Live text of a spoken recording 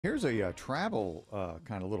Here's a travel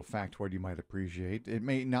kind of little factoid you might appreciate. It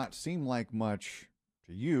may not seem like much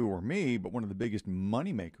to you or me, but one of the biggest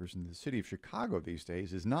money makers in the city of Chicago these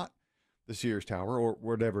days is not the Sears Tower or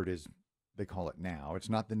whatever it is they call it now. It's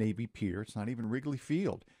not the Navy Pier. It's not even Wrigley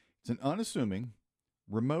Field. It's an unassuming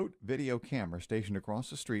remote video camera stationed across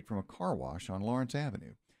the street from a car wash on Lawrence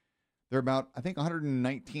Avenue. There are about, I think,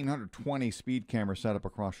 119, 120 speed cameras set up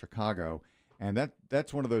across Chicago. And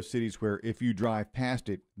that's one of those cities where if you drive past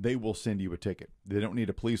it, they will send you a ticket. They don't need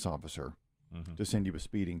a police officer to send you a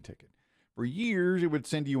speeding ticket. For years, it would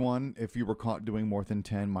send you one if you were caught doing more than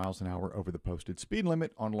 10 miles an hour over the posted speed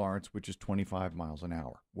limit on Lawrence, which is 25 miles an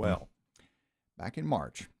hour. Well, back in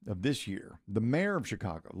March of this year, the mayor of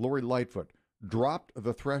Chicago, Lori Lightfoot, dropped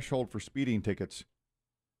the threshold for speeding tickets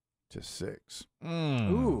to 6.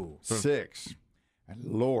 Ooh. 6. And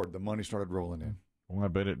Lord, the money started rolling in. Well, I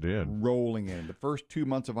bet it did. Rolling in. The first 2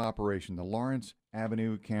 months of operation, the Lawrence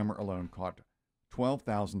Avenue camera alone caught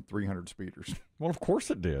 12,300 speeders. Well, of course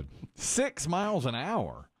it did. 6 miles an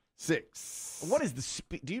hour. 6. What is the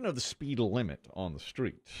speed? Do you know the speed limit on the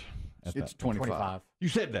street? It's 25. You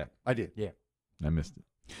said that. I did. Yeah. I missed it.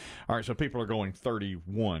 All right, so people are going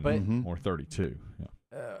 31 or 32.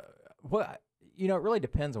 Yeah. Well, you know, it really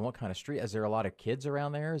depends on what kind of street. Is there a lot of kids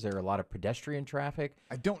around there? Is there a lot of pedestrian traffic?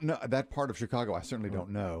 I don't know. That part of Chicago, I certainly don't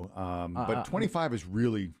know. But 25 is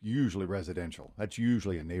really usually residential. That's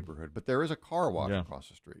usually a neighborhood. But there is a car wash across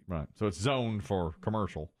the street. Right. So it's zoned for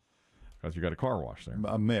commercial because you got a car wash there.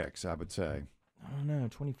 A mix, I would say. I don't know.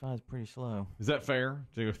 25 is pretty slow. Is that fair?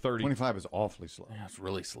 To go 30? 25 is awfully slow. Yeah, it's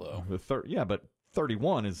really slow. Yeah, but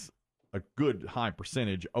 31 is a good high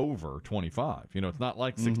percentage over 25. You know, it's not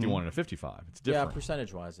like 61 and a 55. It's different. Yeah,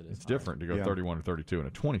 percentage-wise it is. It's different to go 31 or 32 and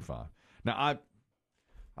a 25. Now,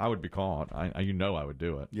 I would be caught. I would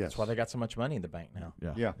do it. Yes. That's why they got so much money in the bank now.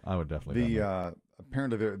 Yeah. I would definitely.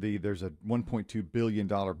 Apparently, there's a $1.2 billion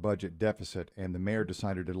budget deficit, and the mayor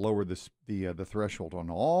decided to lower the threshold on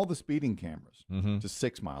all the speeding cameras to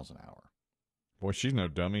 6 miles an hour. Boy, she's no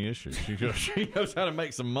dummy, is she? She knows how to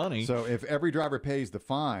make some money. So if every driver pays the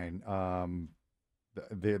fine,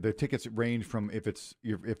 the tickets range from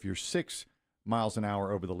if you're 6 miles an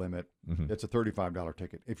hour over the limit, it's a $35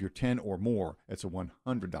 ticket. If you're 10 or more, it's a $100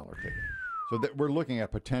 ticket. So we're looking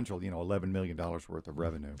at potential, $11 million worth of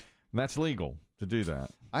revenue. That's legal to do that.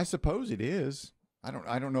 I suppose it is. I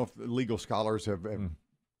don't know if the legal scholars have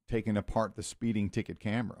taken apart the speeding ticket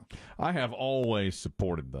camera. I have always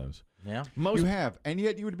supported those. Yeah. You have, and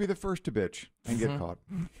yet you would be the first to bitch and get caught.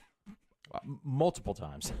 Multiple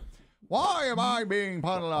times. Why am I being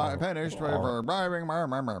punished for driving?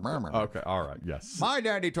 Okay, all right, yes. My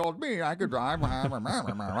daddy told me I could drive over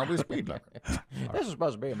the speed limit. This is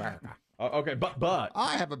supposed to be America. Okay, but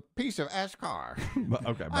I have a piece of S car.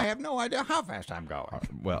 I have no idea how fast I'm going.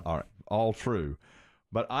 Well, all right, all true.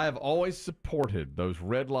 But I have always supported those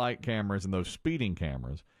red light cameras and those speeding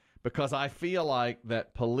cameras because I feel like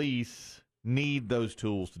that police need those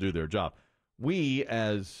tools to do their job. We,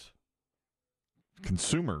 as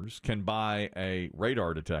consumers, can buy a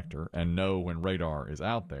radar detector and know when radar is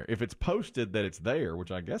out there. If it's posted that it's there,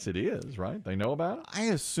 which I guess it is, right? They know about it? I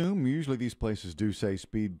assume usually these places do say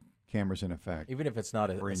speed cameras in effect. Even if it's not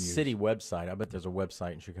a city website, I bet there's a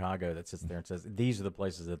website in Chicago that sits there and says, these are the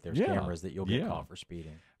places that there's cameras that you'll get caught for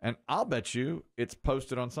speeding. And I'll bet you it's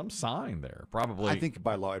posted on some sign there. Probably. I think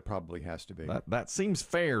by law it probably has to be. That seems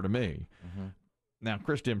fair to me. Now,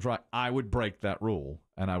 Chris Demm's right. I would break that rule,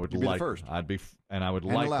 and I would You'd be the first. I would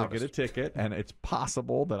like to get a ticket, and it's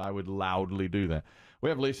possible that I would loudly do that. We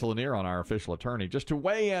have Lisa Lanier on, our official attorney, just to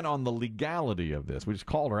weigh in on the legality of this. We just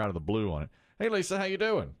called her out of the blue on it. Hey, Lisa, how you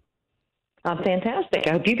doing? I'm fantastic.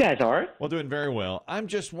 I hope you guys are. Well, doing very well. I'm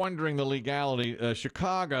just wondering the legality.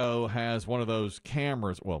 Chicago has one of those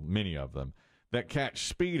cameras, well, many of them, that catch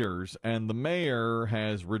speeders, and the mayor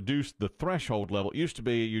has reduced the threshold level. It used to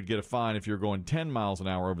be you'd get a fine if you're going 10 miles an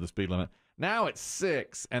hour over the speed limit. Now it's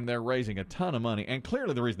 6, and they're raising a ton of money. And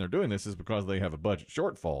clearly the reason they're doing this is because they have a budget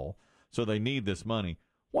shortfall, so they need this money.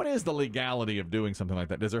 What is the legality of doing something like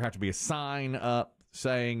that? Does there have to be a sign up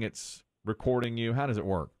saying it's recording you? How does it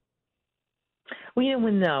work? Well,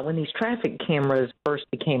 when these traffic cameras first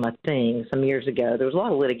became a thing some years ago, there was a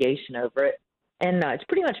lot of litigation over it, and it's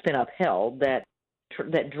pretty much been upheld that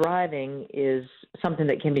driving is something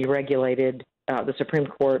that can be regulated. The Supreme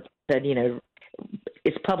Court said,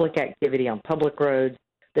 it's public activity on public roads.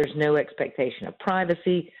 There's no expectation of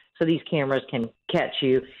privacy, so these cameras can catch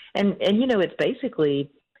you. And it's basically,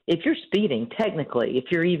 if you're speeding, technically, if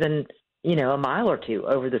you're even, a mile or two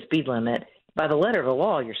over the speed limit, by the letter of the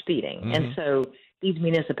law, you're speeding. And so these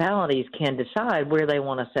municipalities can decide where they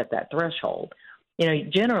want to set that threshold.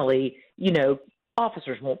 generally,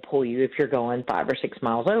 officers won't pull you if you're going 5 or 6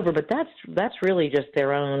 miles over, but that's really just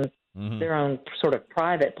their own sort of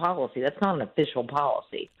private policy. That's not an official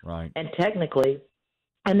policy. Right. And technically,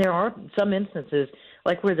 and there are some instances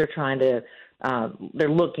like where they're trying to, they're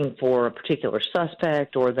looking for a particular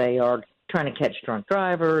suspect, or they are trying to catch drunk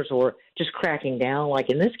drivers, or just cracking down. Like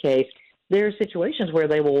in this case, there are situations where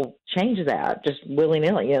they will change that just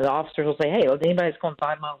willy-nilly. The officers will say, hey, if anybody's going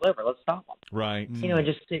 5 miles over, let's stop them. Right. And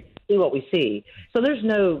just see what we see. So there's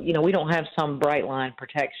no, we don't have some bright line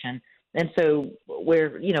protection. And so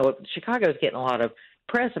Chicago's getting a lot of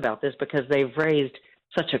press about this because they've raised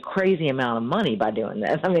such a crazy amount of money by doing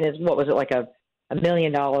this. I mean, what was it, like $1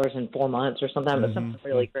 million in 4 months or something? It was something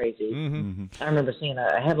really crazy. I remember seeing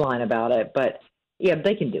a headline about it, but yeah,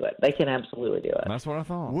 they can do it. They can absolutely do it. That's what I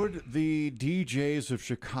thought. Would the DJs of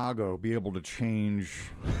Chicago be able to change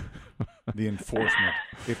the enforcement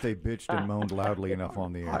if they bitched and moaned loudly enough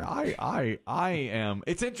on the air? I am.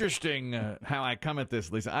 It's interesting how I come at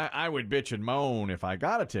this, Lisa. I would bitch and moan if I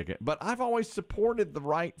got a ticket, but I've always supported the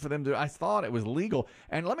right for them to. I thought it was legal.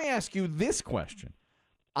 And let me ask you this question.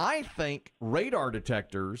 I think radar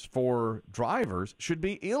detectors for drivers should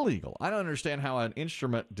be illegal. I don't understand how an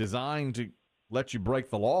instrument designed to let you break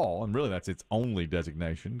the law, and really that's its only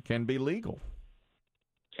designation, can be legal.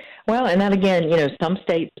 Well, and that again, some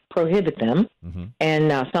states prohibit them,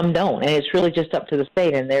 and some don't, and it's really just up to the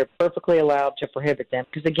state, and they're perfectly allowed to prohibit them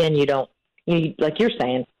because, again, like you're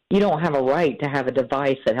saying, you don't have a right to have a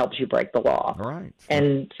device that helps you break the law. Right.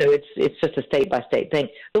 And so it's just a state-by-state thing.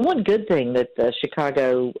 The one good thing that the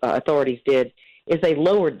Chicago authorities did is they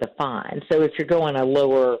lowered the fine. So if you're going a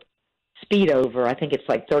lower speed over, I think it's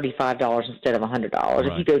like $35 instead of $100. Right.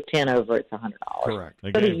 If you go 10 over, it's $100. Correct.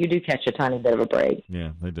 So that you do catch a tiny bit of a break.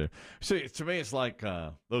 Yeah, they do. See, to me, it's like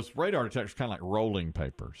those radar detectors, kind of like rolling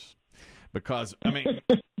papers, because I mean,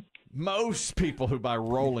 most people who buy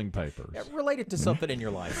rolling papers relate it to something in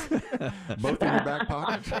your life. Both in your back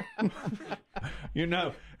pocket?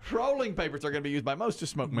 rolling papers are going to be used by most to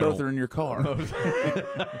smoke marijuana. Both are in your car.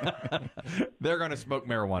 They're going to smoke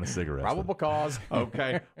marijuana cigarettes. Probable cause.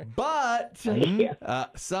 Okay. But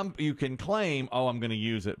some you can claim, I'm going to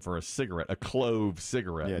use it for a cigarette, a clove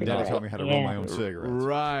cigarette. Yeah, don't tell me how to roll my own cigarettes.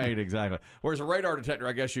 Right, exactly. Whereas a radar detector,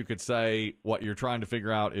 I guess you could say what you're trying to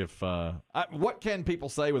figure out if what can people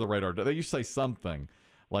say with a radar detector? They used to say something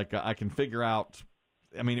like I can figure out.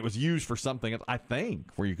 I mean, it was used for something, I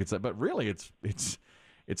think, where you could say, but really it's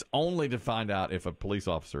only to find out if a police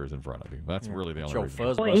officer is in front of you. That's really the only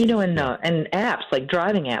reason. Well, and apps, like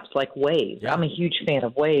driving apps like Waze. Yeah. I'm a huge fan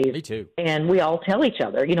of Waze. Me too. And we all tell each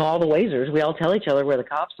other, all the Wazers, we all tell each other where the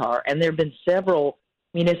cops are. And there have been several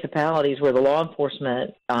municipalities where the law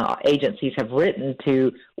enforcement agencies have written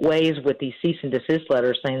to Waze with these cease and desist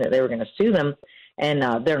letters saying that they were going to sue them. And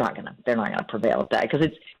they're not gonna prevail at that because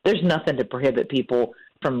there's nothing to prohibit people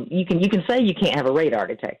from. You can say you can't have a radar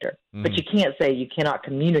detector, but you can't say you cannot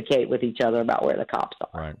communicate with each other about where the cops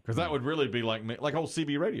are. Right, because that would really be like old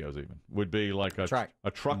CB radios. Even would be like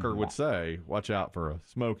a trucker would say, "Watch out for a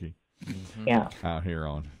Smokey." Yeah, out here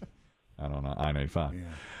on I don't know I-95. Yeah.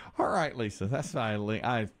 All right, Lisa, that's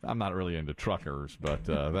my I'm not really into truckers, but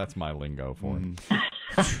that's my lingo for it.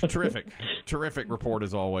 Terrific report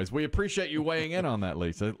as always. We appreciate you weighing in on that,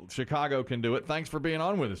 Lisa. Chicago can do it. Thanks for being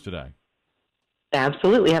on with us today.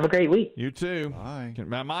 Absolutely. Have a great week. You too. Bye.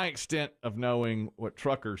 Now, my extent of knowing what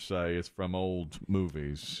truckers say is from old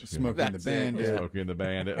movies. Smoking the Bandit. Smoking the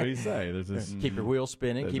Bandit. What do you say? There's this, keep your wheels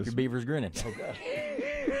spinning. Keep your beavers grinning.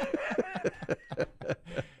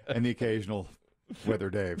 And the occasional Weather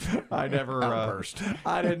Dave. I never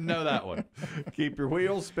I didn't know that one. Keep your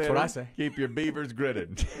wheels spinning. That's what I say. Keep your beavers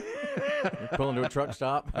grinning. You're pulling to a truck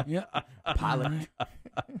stop. Yeah. Pilot.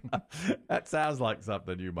 That sounds like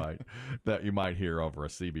something you might hear over a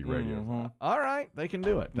CB radio. All right, they can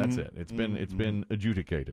do it. That's it. It's been adjudicated.